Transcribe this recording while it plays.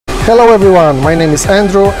Hello everyone, my name is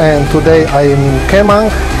Andrew and today I am in Kemang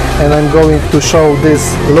and I'm going to show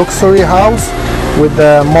this luxury house with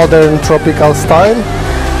the modern tropical style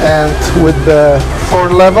and with the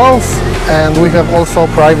 4 levels, and we have also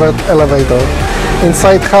private elevator.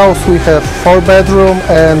 Inside house we have 4 bedroom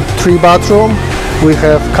and 3 bathroom. We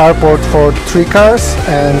have carport for 3 cars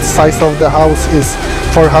and size of the house is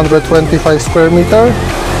 425 square meter.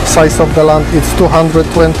 Size of the land is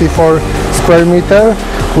 224 square meter.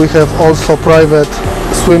 We have also private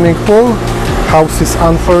swimming pool. House is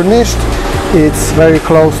unfurnished. It's very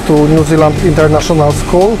close to New Zealand International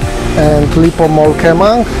School and Lippo Mall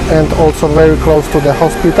Kemang, and also very close to the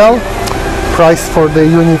hospital. Price for the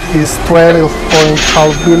unit is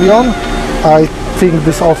 12.5 billion. I think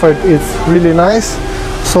this offer is really nice.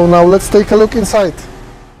 So now let's take a look inside.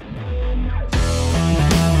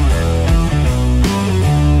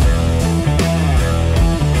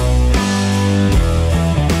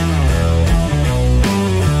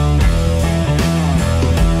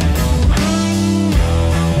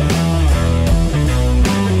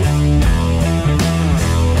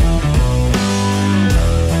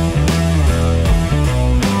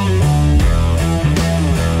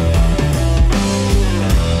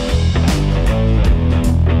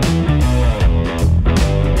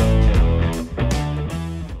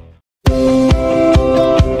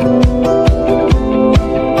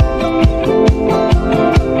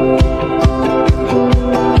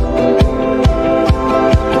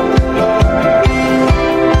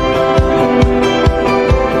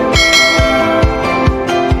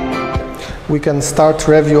 We can start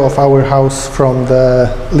review of our house from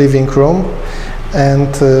the living room,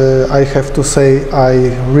 and I have to say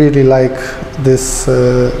I really like this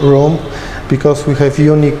room because we have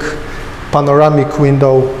unique panoramic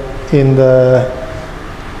window in the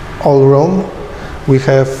all room. We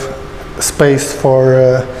have space for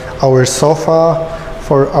our sofa,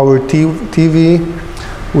 for our TV.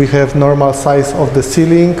 We have normal size of the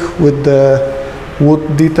ceiling with the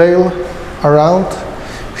wood detail around.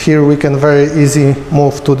 Here we can very easy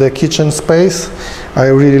move to the kitchen space. I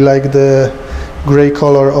really like the gray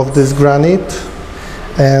color of this granite,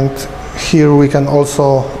 and here we can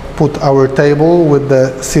also put our table with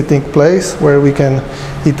the sitting place where we can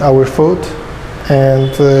eat our food. And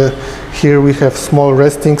here we have small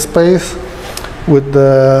resting space with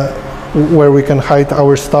the where we can hide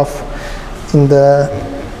our stuff in the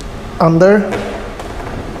under.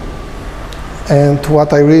 And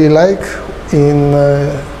what I really like, in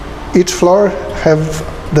each floor have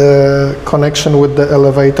the connection with the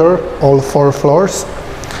elevator, all 4 floors.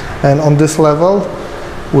 And on this level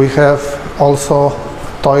we have also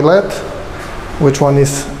toilet, which one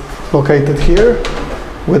is located here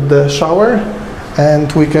with the shower, and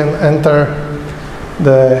we can enter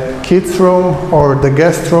the kids room or the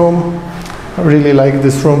guest room. I really like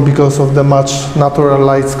this room because of the much natural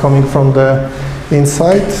lights coming from the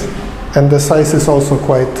inside, and the size is also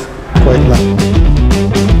quite nice.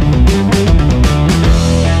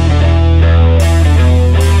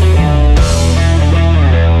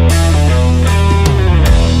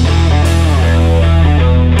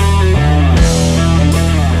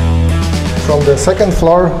 From the second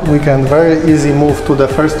floor we can very easy move to the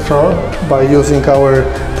first floor by using our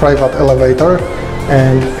private elevator,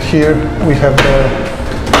 and here we have the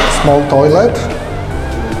small toilet,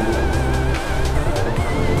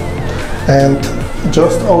 and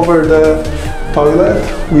just over the toilet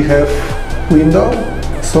we have window,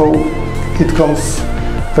 so it comes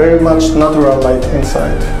very much natural light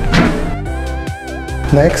inside.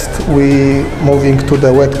 Next we moving to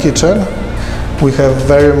the wet kitchen. We have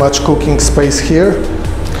very much cooking space here,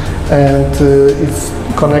 and it's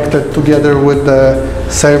connected together with the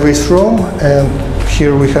service room, and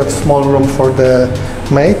here we have small room for the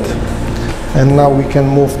maid. And now we can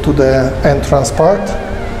move to the entrance part.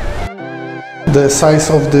 The size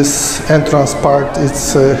of this entrance part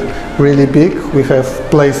is really big. We have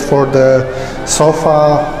place for the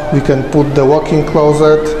sofa, we can put the walk-in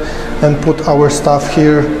closet and put our stuff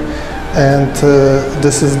here. And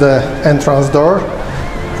this is the entrance door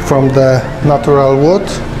from the natural wood,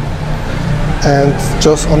 and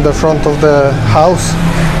just on the front of the house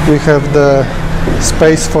we have the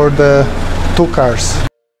space for the 2 cars.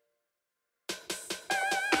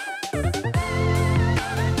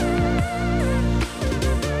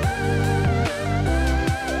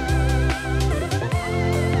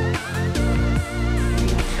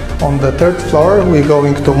 On the 3rd floor we're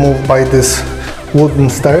going to move by this wooden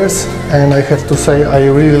stairs, and I have to say I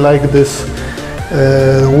really like this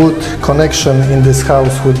wood connection in this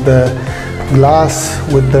house with the glass,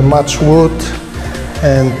 with the much wood.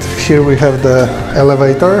 And here we have the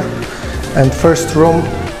elevator. And first room,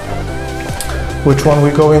 which one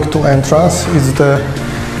we're going to entrance, is the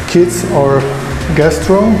kids or guest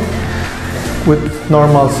room with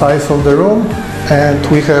normal size of the room, and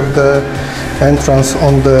we have the entrance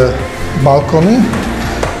on the balcony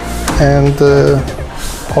and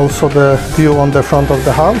also the view on the front of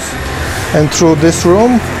the house. And through this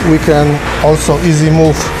room we can also easily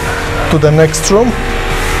move to the next room.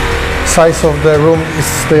 Size of the room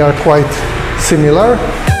is, they are quite similar.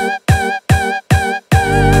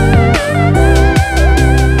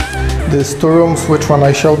 These two rooms, which one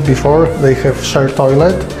I showed before, they have shared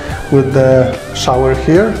toilet with the shower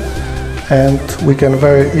here, and we can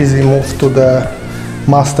very easily move to the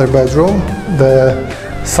master bedroom. The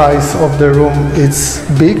size of the room is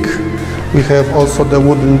big. We have also the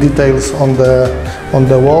wooden details on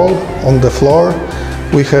the wall, on the floor.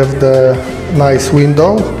 We have the nice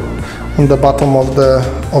window on the bottom of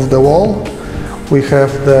the wall. We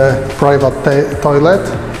have the private toilet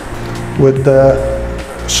with the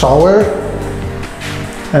shower,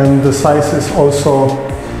 and the size is also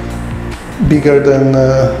bigger than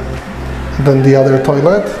the other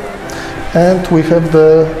toilet. And we have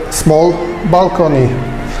the small balcony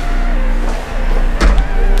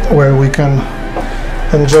where we can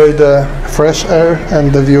enjoy the fresh air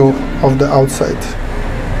and the view of the outside.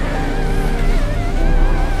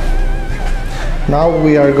 Now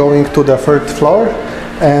we are going to the third floor,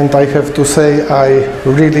 and I have to say I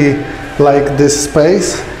really like this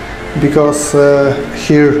space, because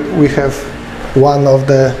here we have one of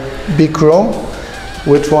the big room,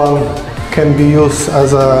 which one can be used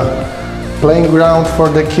as a playing ground for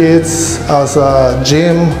the kids, as a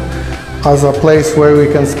gym, as a place where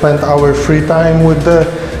we can spend our free time with the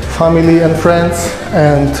family and friends.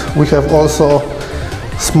 And we have also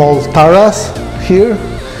small terrace here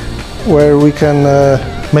where we can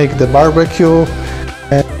make the barbecue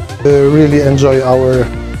and really enjoy our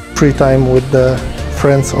free time with the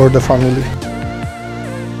friends or the family.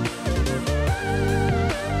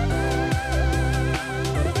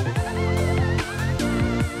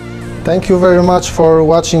 Thank you very much for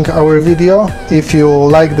watching our video. If you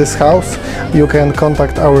like this house, you can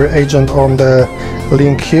contact our agent on the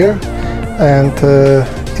link here. And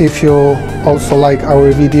if you also like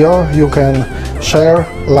our video, you can share,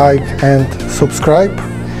 like and subscribe.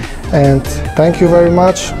 And thank you very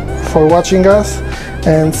much for watching us,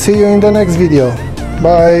 and see you in the next video.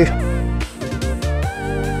 Bye!